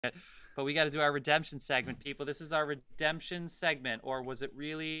but we got to do our redemption segment, people. This is our redemption segment. Or was it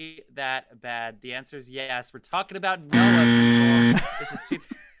really that bad? The answer is yes. We're talking about Noah, people. This is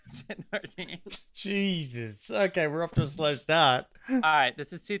 2013. Jesus. Okay, we're off to a slow start. All right,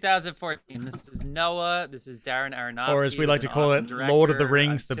 this is 2014. This is Noah. This is Darren Aronofsky. Or as we like to call it, Lord of the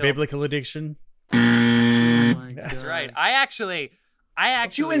Rings, the biblical addiction. That's right. I actually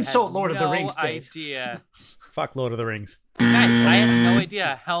you insult Lord of the Rings, Dave. Idea. Fuck Lord of the Rings. Guys, I had no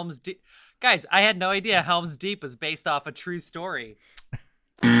idea Helm's Deep. Guys, I had no idea Helm's Deep was based off a true story.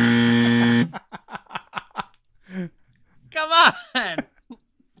 Come on.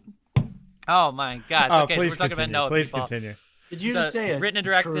 Oh my gosh. Okay, so we're talking about Noah. Please people. continue. Did you just say a written and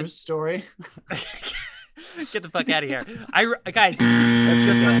directed true story? Get the fuck out of here. Guys,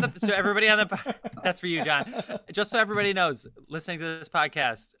 so everybody on the that's for you, John. Just so everybody knows, listening to this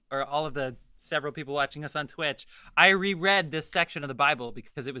podcast, or all of the several people watching us on Twitch, I reread this section of the Bible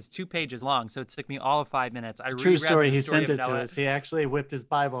because it was 2 pages long, so it took me all of 5 minutes. True story. He sent it to us. He actually whipped his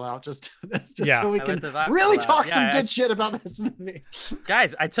Bible out just so we can really talk some good shit about this movie.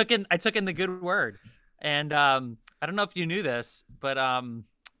 Guys, I took in the good word, and I don't know if you knew this, but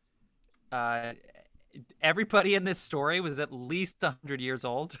everybody in this story was at least 100 years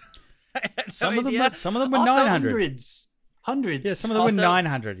old. Some of them were 900. Hundreds. Yeah, some of them were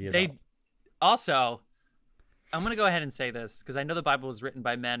 900 years old. Also, I'm going to go ahead and say this because I know the Bible was written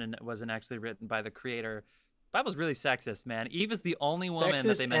by men and it wasn't actually written by the creator. The Bible's really sexist, man. Eve is the only woman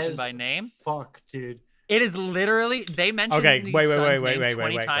that they mention by name. Fuck, dude. It is literally, they mentioned these sons' names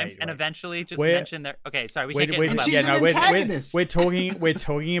 20 times and eventually just mention their... Okay, sorry, we can't get into she's an antagonist. We're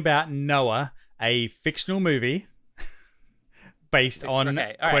talking about Noah, a fictional movie based on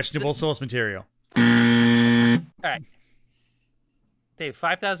questionable source material. All right. Dave,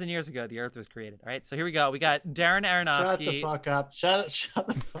 5,000 years ago, the Earth was created. All right, so here we go. We got Darren Aronofsky. Shut the fuck up. Shut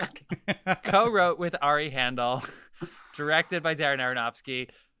the fuck up. Co-wrote with Ari Handel, directed by Darren Aronofsky,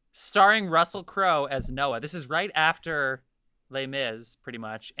 starring Russell Crowe as Noah. This is right after Les Mis, pretty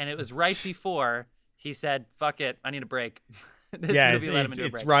much, and it was right before he said, "Fuck it, I need a break." This movie let him into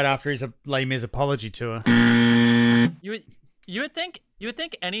a break. It's right after his Les Mis apology tour. You would think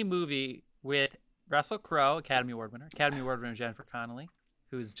any movie with Russell Crowe, Academy Award winner Jennifer Connelly,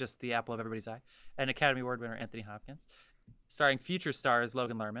 who's just the apple of everybody's eye, and Academy Award winner Anthony Hopkins, starring future stars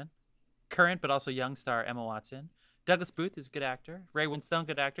Logan Lerman, current but also young star Emma Watson, Douglas Booth is a good actor, Ray Winstone,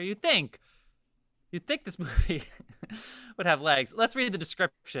 good actor. You'd think this movie would have legs. Let's read the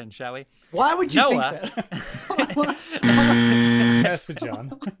description, shall we? Why would you Noah, think that? That's for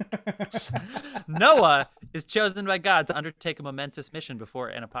John. Noah is chosen by God to undertake a momentous mission before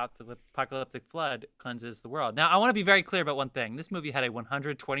an apocalyptic flood cleanses the world. Now, I want to be very clear about one thing. This movie had a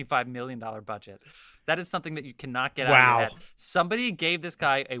 $125 million budget. That is something that you cannot get out of your head. Somebody gave this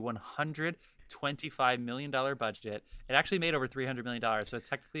guy a $125 million budget. It actually made over $300 million, so it's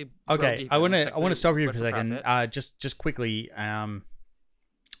technically okay. I want to stop you for a second. Just quickly.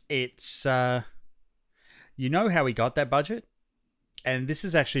 It's you know how he got that budget, and this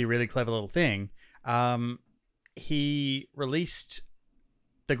is actually a really clever little thing. He released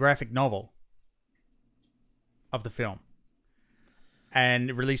the graphic novel of the film,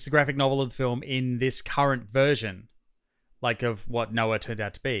 and released the graphic novel of the film in this current version, like of what Noah turned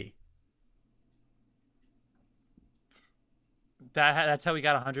out to be. That's how we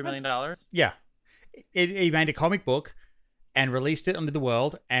got $100 million? Yeah. He made a comic book and released it onto the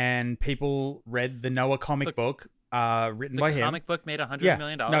world, and people read the Noah comic book written by him. The comic book made $100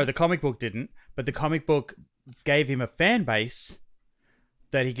 million? No, the comic book didn't, but the comic book gave him a fan base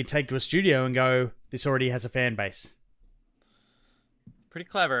that he could take to a studio and go, this already has a fan base. Pretty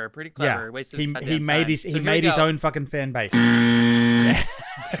clever. Yeah. Wasted he made his own fucking fan base.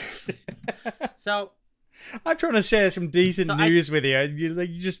 So... I'm trying to share some decent news with you, and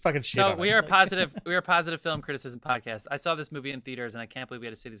you just fucking shit. So we are a positive film criticism podcast. I saw this movie in theaters, and I can't believe we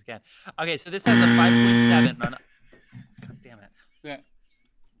had to see this again. Okay, so this has a 5.7 on. God damn it! Yeah.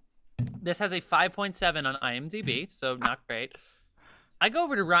 This has a 5.7 on IMDb, so not great. I go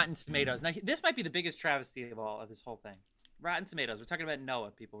over to Rotten Tomatoes. Now, this might be the biggest travesty of all of this whole thing. Rotten Tomatoes. We're talking about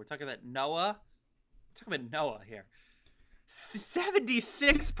Noah, people. We're talking about Noah. We're talking about Noah here.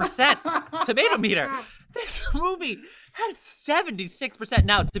 76% tomato meter. This movie had 76%.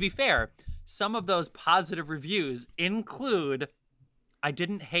 Now, to be fair, some of those positive reviews include, I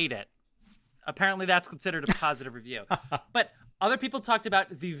didn't hate it. Apparently that's considered a positive review. But other people talked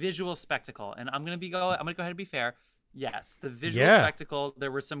about the visual spectacle, and I'm gonna go ahead and be fair. Yes, the visual spectacle,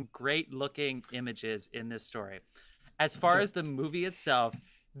 there were some great looking images in this story. As far as the movie itself,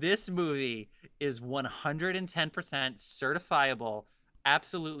 this movie is 110% certifiable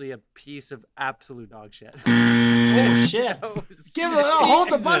absolutely a piece of absolute dog shit. Oh shit! Hold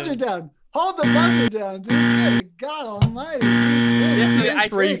the buzzer down. Hold the buzzer down, dude. Good God Almighty! This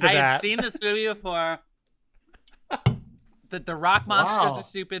movie, I had seen this movie before. The rock monsters are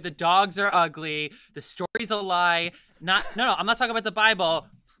stupid. The dogs are ugly. The story's a lie. No. I'm not talking about the Bible.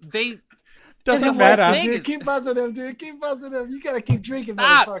 Doesn't matter. Dude, keep buzzing him, dude. Keep buzzing him. You gotta keep drinking,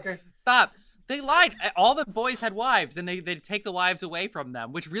 motherfucker. Stop. They lied. All the boys had wives, and they take the wives away from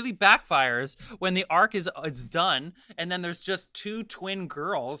them, which really backfires when the arc is done, and then there's just 2 twin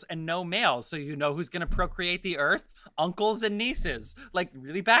girls and no males. So you know who's gonna procreate the earth? Uncles and nieces. Like,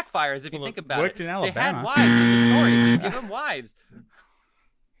 really backfires if you think about it. They had wives in the story. Just give them wives.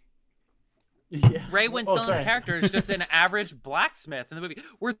 Yeah. Ray Winstone's character is just an average blacksmith in the movie.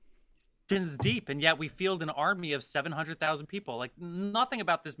 We're deep, and yet we field an army of 700,000 people. Like, nothing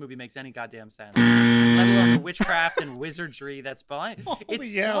about this movie makes any goddamn sense, let alone the witchcraft and wizardry that's behind.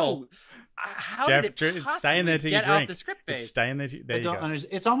 It's so how Jeff, did it possibly get out the script phase? It's staying there. There you go.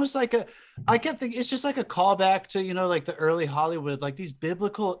 Understand. It's almost like I kept thinking it's just like a callback to, you know, like the early Hollywood, like these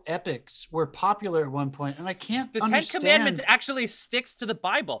biblical epics were popular at one point, and I can't understand. 10 Commandments actually sticks to the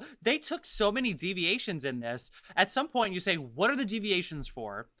Bible. They took so many deviations in this. At some point you say, what are the deviations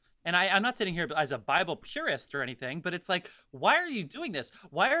for? And I'm not sitting here as a Bible purist or anything, but it's like, why are you doing this?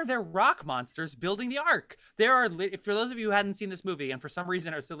 Why are there rock monsters building the ark? There are, for those of you who hadn't seen this movie and for some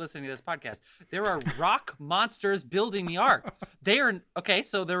reason are still listening to this podcast, there are rock monsters building the ark. They are, okay,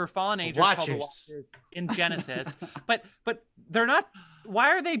 so there were fallen angels called the Watchers in Genesis, but they're not. Why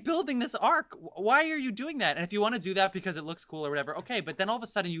are they building this ark? Why are you doing that? And if you want to do that because it looks cool or whatever, okay, but then all of a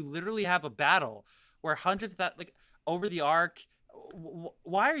sudden you literally have a battle where hundreds of that, like, over the ark.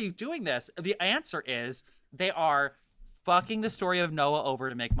 Why are you doing this? The answer is they are fucking the story of Noah over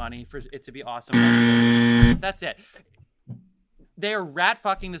to make money for it to be awesome. That's it. They are rat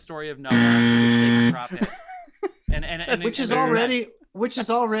fucking the story of Noah for the sake of profit. And which is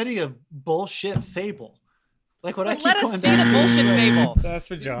already a bullshit fable. Like what I keep let us see the bullshit fable. That's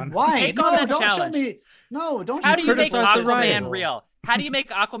for John. Why? Take on that challenge. Show me. No, don't. How do you make Aquaman real? How do you make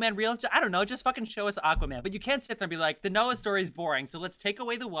Aquaman real? I don't know. Just fucking show us Aquaman. But you can't sit there and be like, the Noah story is boring. So let's take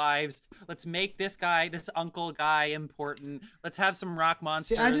away the wives. Let's make this guy, this uncle guy, important. Let's have some rock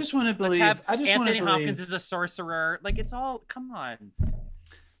monsters. See, I just want to believe. Let's have Anthony Hopkins is a sorcerer. Like, it's all. Come on.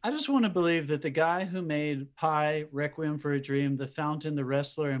 I just want to believe that the guy who made Pi, Requiem for a Dream, The Fountain, The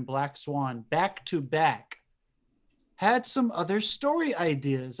Wrestler, and Black Swan back to back had some other story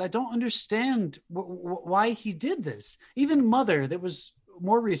ideas. I don't understand why he did this. Even Mother, that was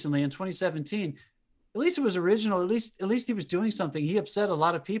more recently in 2017, at least it was original. At least he was doing something. He upset a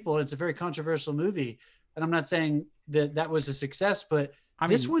lot of people. It's a very controversial movie. And I'm not saying that was a success, but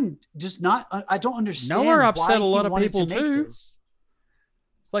this one just not, I don't understand. Noah upset a lot of people too.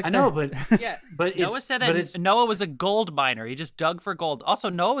 Like, I know, but yeah, but Noah said that Noah was a gold miner. He just dug for gold. Also,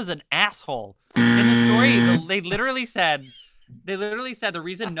 Noah was an asshole. In the story, they literally said the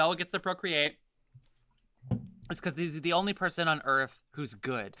reason Noah gets to procreate is because he's the only person on Earth who's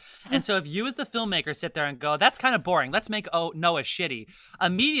good. And so if you as the filmmaker sit there and go, that's kind of boring, let's make Noah shitty,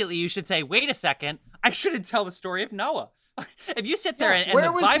 immediately you should say, wait a second, I shouldn't tell the story of Noah. If you sit there and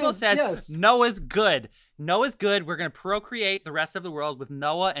the Bible says Noah's good, Noah's good, we're going to procreate the rest of the world with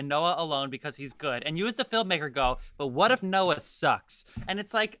Noah and Noah alone because he's good. And you as the filmmaker go, but what if Noah sucks? And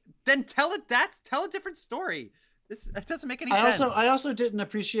it's like, then tell a different story. It doesn't make any sense. I also didn't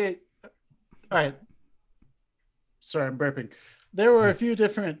appreciate. All right. Sorry, I'm burping. There were a few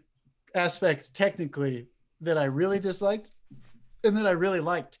different aspects technically that I really disliked and that I really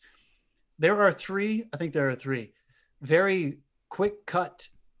liked. There are three very quick cut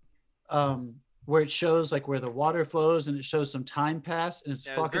where it shows like where the water flows and it shows some time pass and it's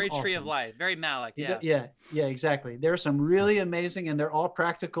fucking very awesome. Tree of Life, very Malick. Yeah, exactly. There are some really amazing and they're all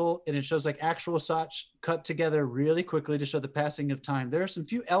practical and it shows like actual shots cut together really quickly to show the passing of time. There are some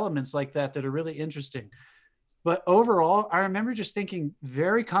few elements like that are really interesting. But overall, I remember just thinking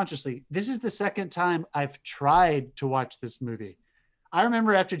very consciously, this is the second time I've tried to watch this movie. I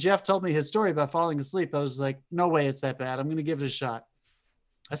remember after Jeff told me his story about falling asleep, I was like, no way it's that bad. I'm going to give it a shot.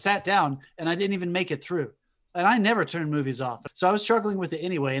 I sat down and I didn't even make it through. And I never turn movies off. So I was struggling with it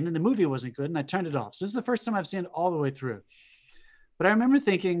anyway. And then the movie wasn't good and I turned it off. So this is the first time I've seen it all the way through. But I remember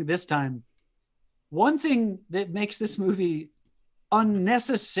thinking this time, one thing that makes this movie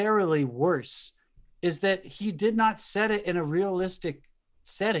unnecessarily worse is that he did not set it in a realistic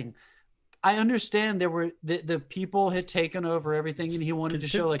setting. I understand there were the people had taken over everything and he wanted to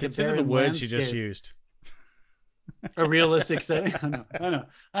show like a barren the words landscape. you just used. A realistic setting. I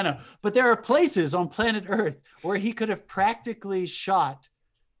know. But there are places on planet Earth where he could have practically shot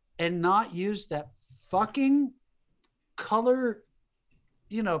and not used that fucking color,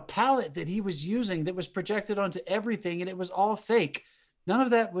 palette that he was using that was projected onto everything, and it was all fake. None of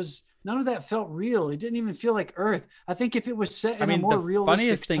that felt real. It didn't even feel like Earth. I think if it was set in a more realistic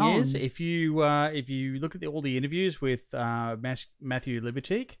funniest thing tone, is if you look at all the interviews with Matthew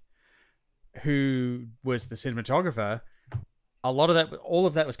Libatique, who was the cinematographer, all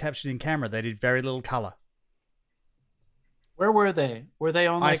of that was captured in camera. They did very little color. Where were they? Were they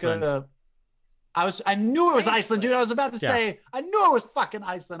on Iceland. I knew it was Iceland, dude. I was about to say, I knew it was fucking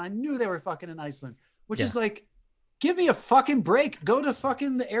Iceland. I knew they were fucking in Iceland, which is like, give me a fucking break. Go to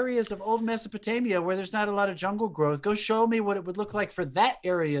fucking the areas of old Mesopotamia where there's not a lot of jungle growth. Go show me what it would look like for that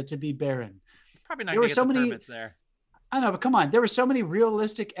area to be barren. Probably not going to get the permits there. I know, but come on. There were so many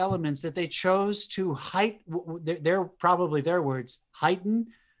realistic elements that they chose to they're probably their words, heighten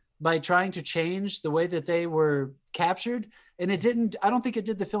by trying to change the way that they were captured. And I don't think it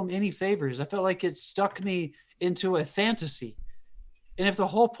did the film any favors. I felt like it stuck me into a fantasy. And if the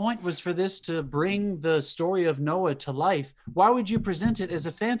whole point was for this to bring the story of Noah to life, why would you present it as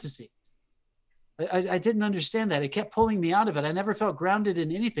a fantasy? I didn't understand that. It kept pulling me out of it. I never felt grounded in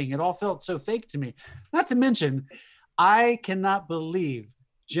anything. It all felt so fake to me. Not to mention, I cannot believe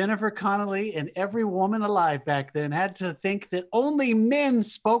Jennifer Connelly and every woman alive back then had to think that only men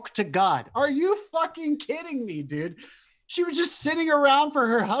spoke to God. Are you fucking kidding me, dude? She was just sitting around for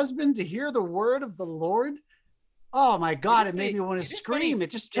her husband to hear the word of the Lord. Oh my God, it made me want to scream. Funny.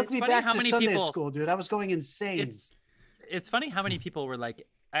 It just took me back to Sunday school, dude. I was going insane. It's funny how many people were like,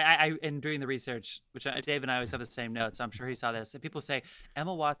 in doing the research, which Dave and I always have the same notes, so I'm sure he saw this. People say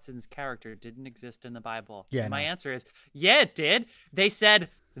Emma Watson's character didn't exist in the Bible. Yeah, my answer is, yeah, it did. They said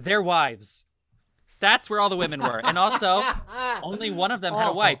their wives. That's where all the women were. And also, only one of them had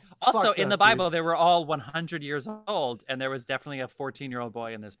a wife. Also, in the Bible, they were all 100 years old, and there was definitely a 14-year-old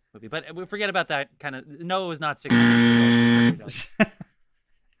boy in this movie. But we forget about that kind of. Noah was not 600 years old.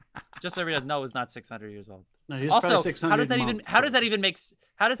 Just so everybody knows, Noah was not 600 years old. No, he was also, 600 how does that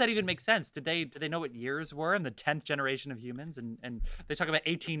even make sense? Did they know what years were in the 10th generation of humans? And they talk about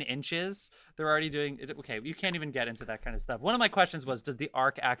 18 inches. They're already doing it. Okay, you can't even get into that kind of stuff. One of my questions was, does the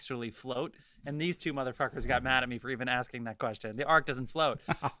ark actually float? And these two motherfuckers got mad at me for even asking that question. The ark doesn't float.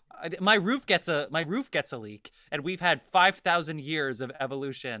 My roof gets a leak, and we've had 5,000 years of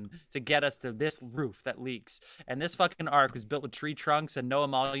evolution to get us to this roof that leaks. And this fucking ark was built with tree trunks and no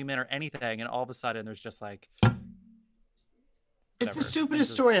emolument or anything, and all of a sudden there's just like, it's the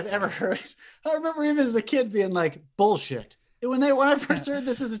stupidest story I've ever heard. I remember even as a kid being like, bullshit. When I first heard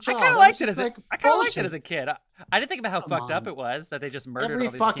this as a child, I kind of liked it as a kid. I didn't think about how fucked up it was that they just murdered every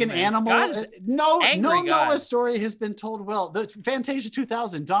all these fucking humans. animal. No God. Noah story has been told well. The Fantasia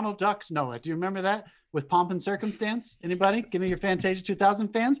 2000, Donald Duck's Noah. Do you remember that with Pomp and Circumstance? Anybody? Yes. Give me your Fantasia 2000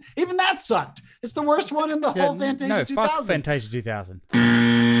 fans. Even that sucked. It's the worst one in the whole Fantasia 2000. Fuck Fantasia 2000.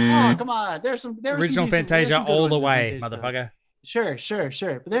 Oh, come on. There's some original Fantasia all the way, motherfucker. Sure.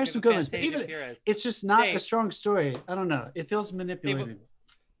 But there's some good ones. But even it's just not a strong story. I don't know. It feels manipulated.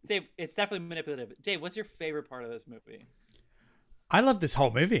 Dave, it's definitely manipulative. Dave, what's your favorite part of this movie? I love this whole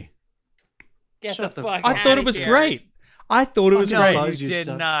movie. Get the fuck I thought it was great. I thought it was great. No, you did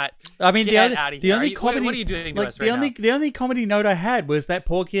not. I mean, the only comedy. What are you doing to us right now? The only comedy note I had was that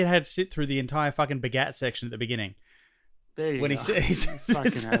poor kid had to sit through the entire fucking Begat section at the beginning. There you go. He's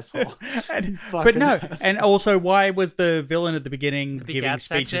fucking asshole. And also, why was the villain at the beginning giving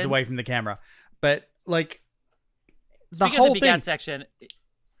speeches away from the camera? But like, speaking of the Begat section.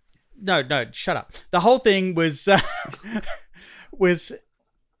 No, shut up. The whole thing was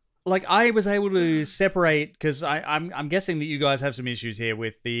like, I was able to separate, because I'm guessing that you guys have some issues here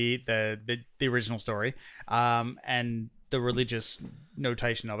with the original story, and the religious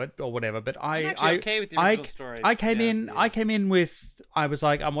notation of it or whatever. But I'm actually okay with the original story. I came in with, I was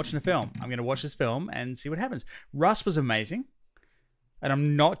like, I'm watching a film. I'm going to watch this film and see what happens. Russ was amazing, and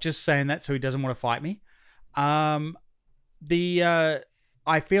I'm not just saying that so he doesn't want to fight me.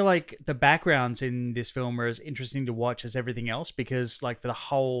 I feel like the backgrounds in this film are as interesting to watch as everything else, because like for the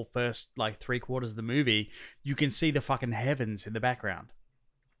whole first like 3/4 of the movie, you can see the fucking heavens in the background.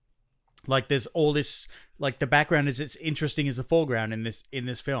 Like there's all this, like the background is as interesting as the foreground in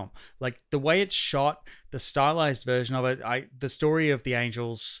this film. Like the way it's shot, the stylized version of it, the story of the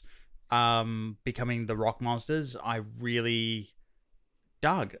angels becoming the rock monsters, I really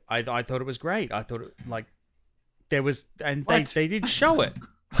dug. I thought it was great. I thought it, like, there was, and they did show it.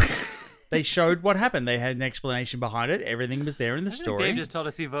 They showed what happened. They had an explanation behind it. Everything was there in the I think story. Dave just told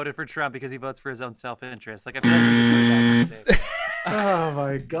us he voted for Trump because he votes for his own self-interest. Like I feel like we just heard that from Dave. Oh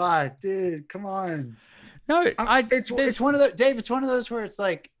my god, dude, come on. No, It's one of the Dave. It's one of those where it's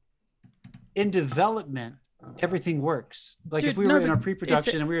like, in development, everything works. Like Dude, if we no, were in but our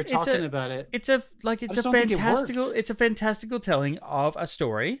pre-production and we were it's talking about it, it's a just don't think it fantastical works. it's a fantastical telling of a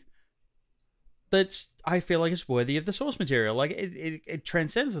story that's I feel like it's worthy of the source material. Like it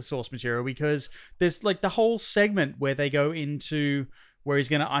transcends the source material because there's like the whole segment where they go into where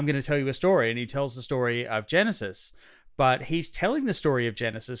I'm gonna tell you a story, and he tells the story of Genesis. But he's telling the story of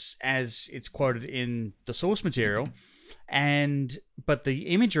Genesis as it's quoted in the source material, but the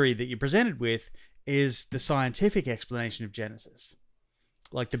imagery that you're presented with is the scientific explanation of Genesis,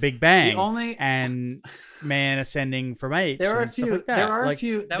 like the Big Bang and man ascending from apes. there are a and stuff few. like that. There are a Like,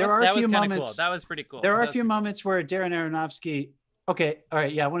 few. That There was are a that was few kind of moments. cool. That was pretty cool. There are That a was few pretty moments where Darren Aronofsky. Okay, all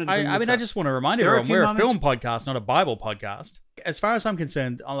right, yeah, I wanted to bring this I up. just want to remind There are a everyone few we're a moments- film podcast, not a Bible podcast. As far as I'm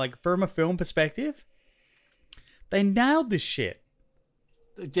concerned, like from a film perspective, they nailed this shit.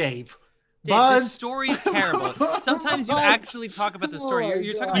 Dave. Dave, the Buzz. story's terrible. Sometimes you actually talk about the story.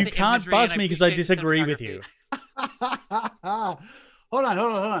 You're talking about You the can't imagery, buzz and me because I appreciate the disagree with you. cinematography. Hold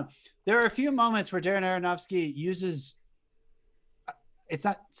on. There are a few moments where Darren Aronofsky uses. It's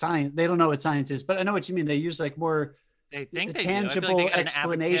not science. They don't know what science is, but I know what you mean. They use like more. They think The they do. I feel tangible like they got an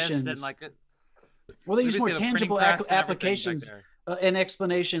explanations. abacus and like Well, they use maybe more they have a printing tangible press and everything back applications there. and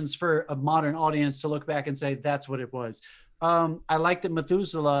explanations for a modern audience to look back and say that's what it was. I like that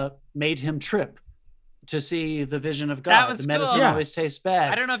Methuselah made him trip to see the vision of God. That was The medicine cool. Yeah. always tastes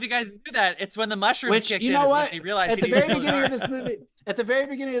bad. I don't know if you guys knew that. It's when the mushrooms Which, kicked you in. know is when what? He realized At the he very knew beginning that. of this movie, at the very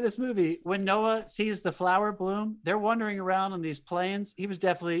beginning of this movie, when Noah sees the flower bloom, they're wandering around on these plains. He was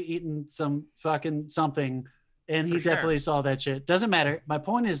definitely eating some fucking something, and he For sure. definitely saw that shit. Doesn't matter. My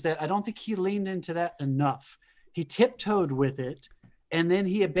point is that I don't think he leaned into that enough. He tiptoed with it, and then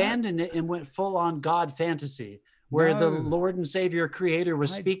he abandoned it and went full on God fantasy, where the No. Lord and Savior Creator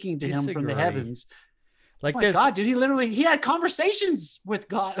was I speaking to him from the disagree. heavens. Like Oh my there's God, dude, he had conversations with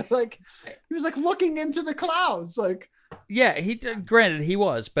God. Like he was like looking into the clouds. Like yeah, granted he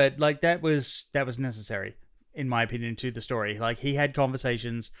was, but like that was necessary in my opinion to the story. Like he had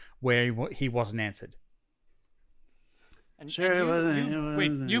conversations where he wasn't answered. And, Sure, and it wasn't- it wait,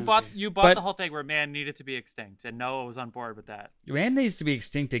 wasn't you answered. bought But- the whole thing where man needed to be extinct, and Noah was on board with that. Man needs to be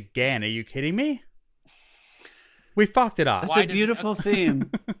extinct again. Are you kidding me? We fucked it up. that's Why a does- beautiful theme.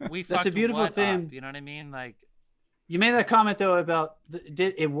 We That's a fucked beautiful what theme. up, you know what I mean? Like You made that comment though about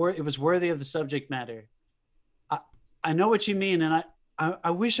it was worthy of the subject matter. I know what you mean, and I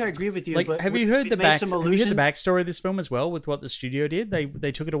wish I agreed with you. Like, but have you heard we the made some have you heard the allusions. backstory of this film as well with what the studio did?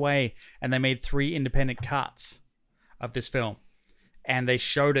 They took it away and they made 3 independent cuts of this film, and they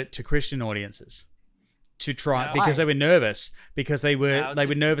showed it to Christian audiences to try Now- because they were nervous because they Now,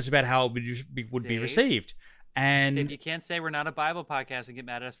 were nervous about how it would be Dave? received. And Dave, you can't say we're not a Bible podcast and get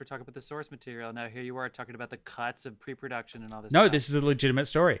mad at us for talking about the source material. Now here you are talking about the cuts of pre-production and all this. no, stuff. this is a legitimate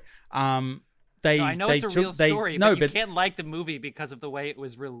story. They No, I know they it's a took, real they, story, no, but you can't like the movie because of the way it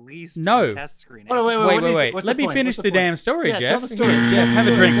was released. No. in test screening. Wait, wait, what is it? wait. What's Let the me point? finish What's the the point? damn story, Yeah, Jeff. tell the story. Jeff, Tell the have a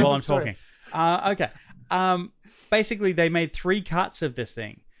story. drink Tell while the I'm story. talking. Okay. Basically, they made 3 cuts of this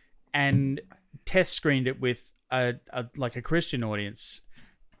thing, and test screened it with a Christian audience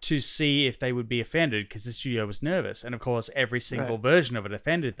to see if they would be offended because the studio was nervous, and of course, every single Right. version of it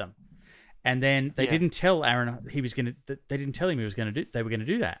offended them. And then they Yeah. didn't tell Aaron he was gonna. They didn't tell him he was gonna do. They were gonna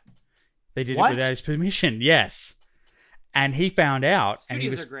do that. They did What? it without his permission. Yes, and he found out, and he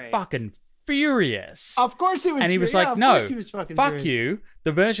Studios was are great. fucking furious. Of course he was. And he was yeah, like, of "No, course he was fucking fuck furious. you.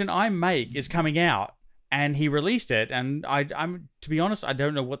 The version I make is coming out." And he released it, and I'm to be honest, I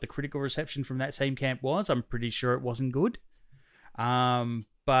don't know what the critical reception from that same camp was. I'm pretty sure it wasn't good.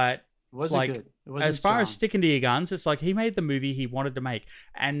 But It wasn't like, good. It wasn't as far as strong. sticking to your guns, it's like he made the movie he wanted to make,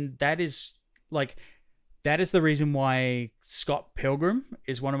 and that is the reason why Scott Pilgrim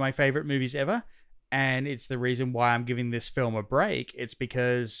is one of my favorite movies ever, and it's the reason why I'm giving this film a break. It's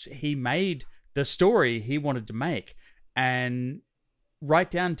because he made the story he wanted to make, and right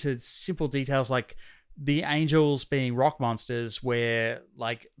down to simple details like the angels being rock monsters where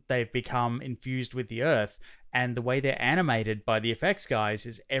like they've become infused with the earth, and the way they're animated by the effects guys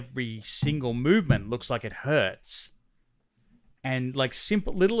is every single movement looks like it hurts. And like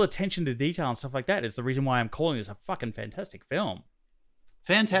simple little attention to detail and stuff like that is the reason why I'm calling this a fucking fantastic film.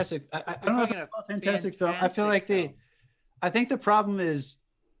 Fantastic. I don't know if Fucking it's a fantastic film. I feel like fantastic film. I think the problem is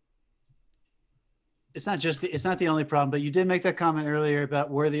it's not the only problem, but you did make that comment earlier about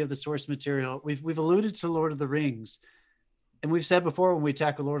worthy of the source material. We've alluded to Lord of the Rings. and we've said before when we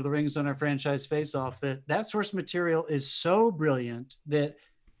tackle Lord of the Rings on our franchise face off that source material is so brilliant that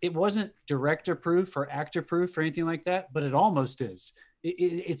it wasn't director proof or actor proof or anything like that, but it almost is.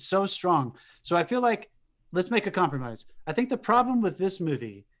 It's so strong. So I feel like, let's make a compromise. I think the problem with this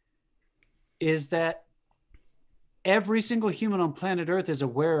movie is that every single human on planet Earth is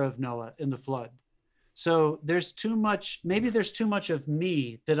aware of Noah in the flood. So there's too much, maybe there's too much of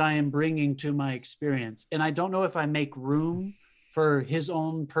me that I am bringing to my experience. And I don't know if I make room for his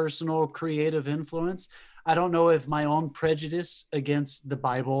own personal creative influence. I don't know if my own prejudice against the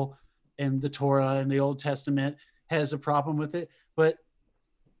Bible and the Torah and the Old Testament has a problem with it. But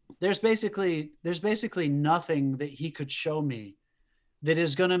there's basically nothing that he could show me that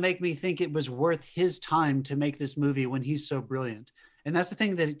is going to make me think it was worth his time to make this movie when he's so brilliant. And that's the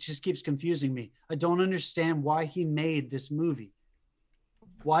thing that it just keeps confusing me. I don't understand why he made this movie.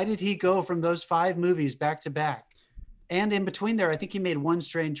 Why did he go from those 5 movies back to back? And in between there, I think he made One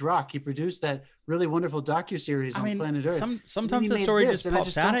Strange Rock. He produced that really wonderful docuseries on Planet Earth. Sometimes the story just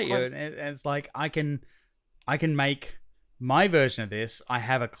pops out at you, and it's like, I can make my version of this. I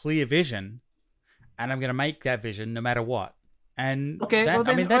have a clear vision, and I'm going to make that vision no matter what. And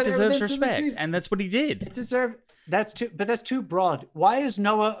that deserves respect, and that's what he did. That's too broad. Why is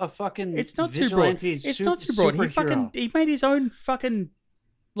Noah a fucking It's not too broad. It's not too broad. He made his own fucking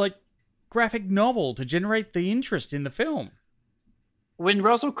graphic novel to generate the interest in the film. When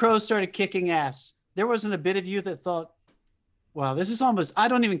Russell Crowe started kicking ass, there wasn't a bit of you that thought, wow, this is almost, I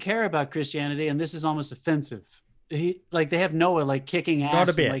don't even care about Christianity, and this is almost offensive. They have Noah kicking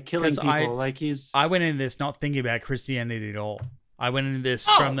ass and killing people. I went into this not thinking about Christianity at all. I went into this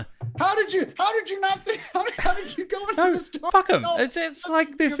from the. How did you not think? How did you go into the story? Fuck him. No. It's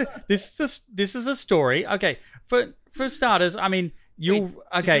like this. This is a story. Okay, for starters, I mean,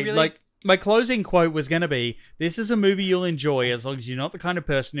 my closing quote was going to be, "This is a movie you'll enjoy as long as you're not the kind of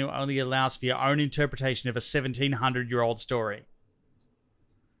person who only allows for your own interpretation of a 1700-year-old story."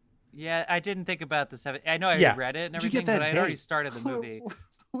 Yeah, I didn't think about the 7. I know I read it and everything, but I had already started the movie.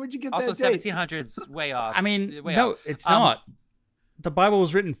 Where'd you get also, that? Also, 1700's way off. I mean, no, it's not. The Bible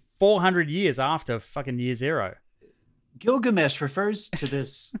was written 400 years after fucking year 0. Gilgamesh refers to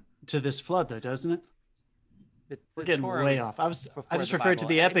this flood, though, doesn't it? We're getting way off. I just referred to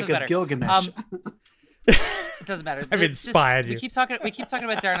the Epic of Gilgamesh. It doesn't matter. I've inspired you. We keep talking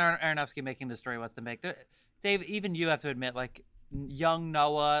about Darren Aronofsky making the story he wants to make. Dave, even you have to admit, young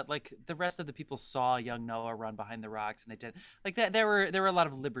Noah, the rest of the people saw young Noah run behind the rocks, and they did that. There were a lot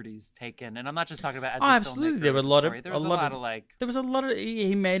of liberties taken, and I'm not just talking about as a absolutely. Filmmaker. There were a lot of There was a lot of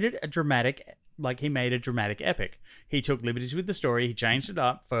he made it a dramatic, he made a dramatic epic. He took liberties with the story. He changed it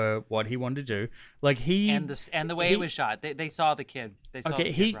up for what he wanted to do. And the way it was shot. They saw the kid. They saw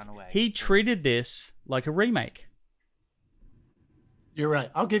the kid run away. He treated this like a remake. You're right.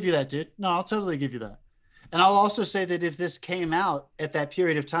 I'll give you that, dude. No, I'll totally give you that. And I'll also say that if this came out at that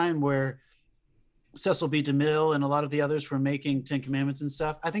period of time where Cecil B. DeMille and a lot of the others were making 10 Commandments and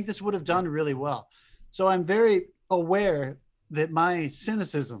stuff, I think this would have done really well. So I'm very aware that my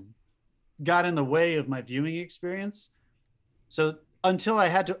cynicism got in the way of my viewing experience. So until I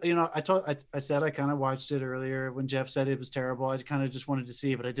had to, I said I kind of watched it earlier when Jeff said it was terrible. I kind of just wanted to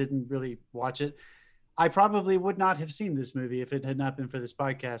see it, but I didn't really watch it. I probably would not have seen this movie if it had not been for this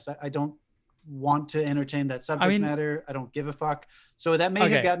podcast. I don't want to entertain that subject matter. I don't give a fuck. So that may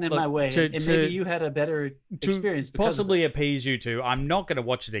have gotten in my way. And maybe you had a better experience. To possibly appease you two, I'm not going to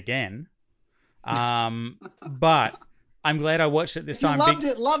watch it again. But I'm glad I watched it this time.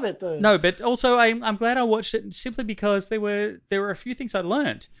 Love it though. No, but also I'm glad I watched it simply because there were a few things I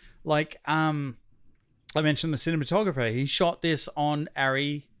learned. I mentioned the cinematographer. He shot this on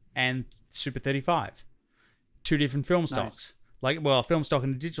Arri and Super 35. 2 different film stocks. Film stock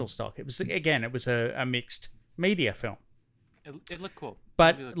and a digital stock. It was a mixed media film. It looked cool.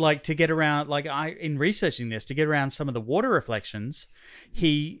 But really cool. To get around, in researching this, to get around some of the water reflections,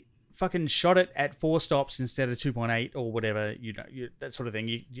 he fucking shot it at 4 stops instead of 2.8 or whatever. That sort of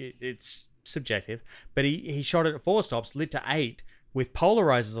thing. It's subjective, but he shot it at 4 stops, lit to 8 with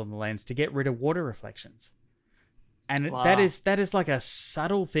polarizers on the lens to get rid of water reflections. And wow. that is like a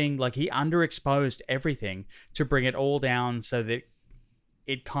subtle thing. He underexposed everything to bring it all down so that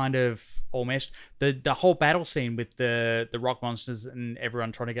it kind of all meshed. The whole battle scene with the rock monsters and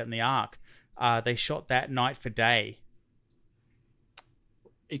everyone trying to get in the Ark, they shot that night for day.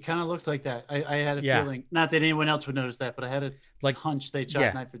 It kind of looked like that. I had a feeling, not that anyone else would notice that, but I had a hunch they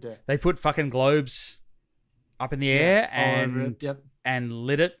shot night for day. They put fucking globes up in the air and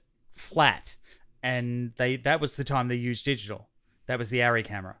lit it flat. And that was the time they used digital. That was the Arri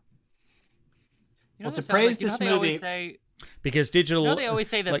camera. To praise this movie, because digital. You know, they always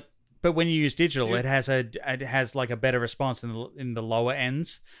say that. like, but when you use digital, Dude. it has like a better response in the lower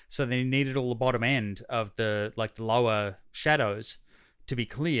ends. So they needed all the bottom end of the lower shadows to be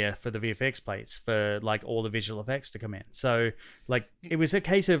clear for the VFX plates for like all the visual effects to come in. So like it was a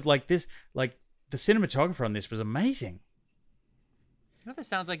case of like this, like the cinematographer on this was amazing. You know what this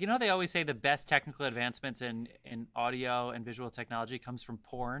sounds like? You know, they always say the best technical advancements in audio and visual technology comes from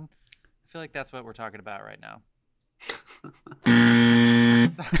porn. I feel like that's what we're talking about right now.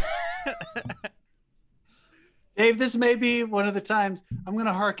 Dave, this may be one of the times I'm going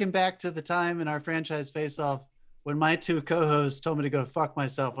to harken back to the time in our franchise face-off when my two co-hosts told me to go fuck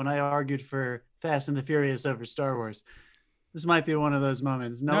myself when I argued for Fast and the Furious over Star Wars. This might be one of those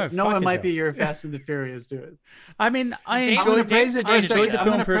moments. No one might be your Fast and the Furious to it. I mean, I Dave- enjoyed, praise it for I a enjoyed second. the I'm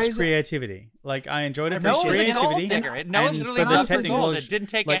film gonna for its praise it. creativity. Like I enjoyed it for Noah its was a gold creativity. digger. Noah and literally for the lost the gold. technology- It didn't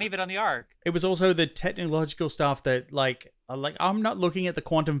take like, any of it on the arc. It was also the technological stuff that like I'm not looking at the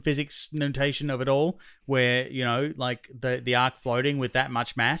quantum physics notation of it all, where you know like the arc floating with that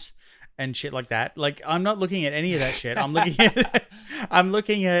much mass and shit like that. Like I'm not looking at any of that shit. I'm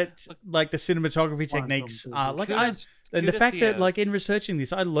looking at like the cinematography techniques. And the Kudos fact to that you. like in researching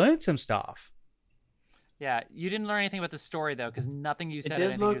this, I learned some stuff. Yeah, you didn't learn anything about the story though, because nothing you said did had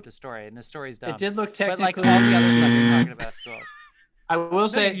anything to look- do with the story, and the story's dumb. It did look but like technically. all the other stuff you're talking about is cool. I will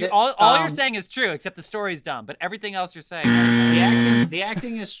say that, all you're saying is true, except the story's dumb. But everything else you're saying, the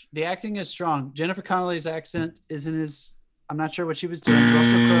acting is strong. Jennifer Connelly's accent isn't as. I'm not sure what she was doing.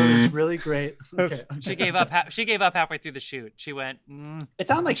 Russell Crowe is really great. Okay. she gave up. She gave up halfway through the shoot. She went. It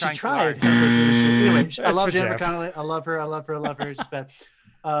sounded like she trying so tried hard. halfway through the shoot. Anyway, I That's love for Jennifer Jeff. Connelly. I love her. I love her. I love her. She's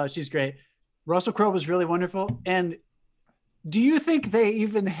bad. She's great. Russell Crowe was really wonderful. And do you think they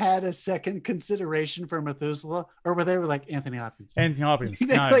even had a second consideration for Methuselah, or were they like Anthony Hopkins? Anthony Hopkins.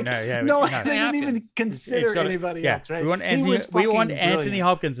 They, No, like, no, yeah, no, no. they didn't even Hopkins. consider It's gotta- anybody yeah, else, right? We want He Anthony. was We want fucking Anthony brilliant.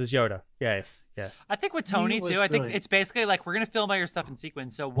 Hopkins as Yoda. Yes, yes. I think with Tony was too. I think brilliant. it's basically like we're gonna film all your stuff in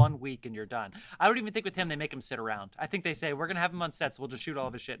sequence, so 1 week and you're done. I don't even think with him they make him sit around. I think they say we're gonna have him on sets. We'll just shoot all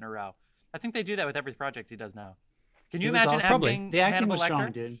of his shit in a row. I think they do that with every project he does now. Can you It was imagine awesome. asking The acting Hannibal was Lecter?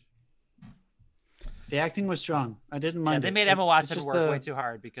 strong, dude. The acting was strong. I didn't Yeah, mind. they it. made It- Emma it's Watson just work way too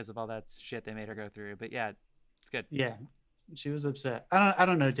hard because of all that shit they made her go through. But yeah, it's good. Yeah, she was upset. I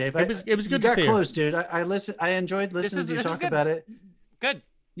don't know, Dave. It was good you to got see her. close, dude. I enjoyed listening to you this is talk good. about it. Good.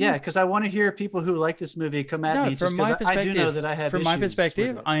 Yeah, because I want to hear people who like this movie come at me. No, Just from my because I do perspective, know that I have from my issues perspective,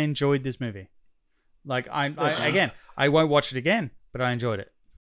 with it. I enjoyed this movie. Like I again, I won't watch it again, but I enjoyed it.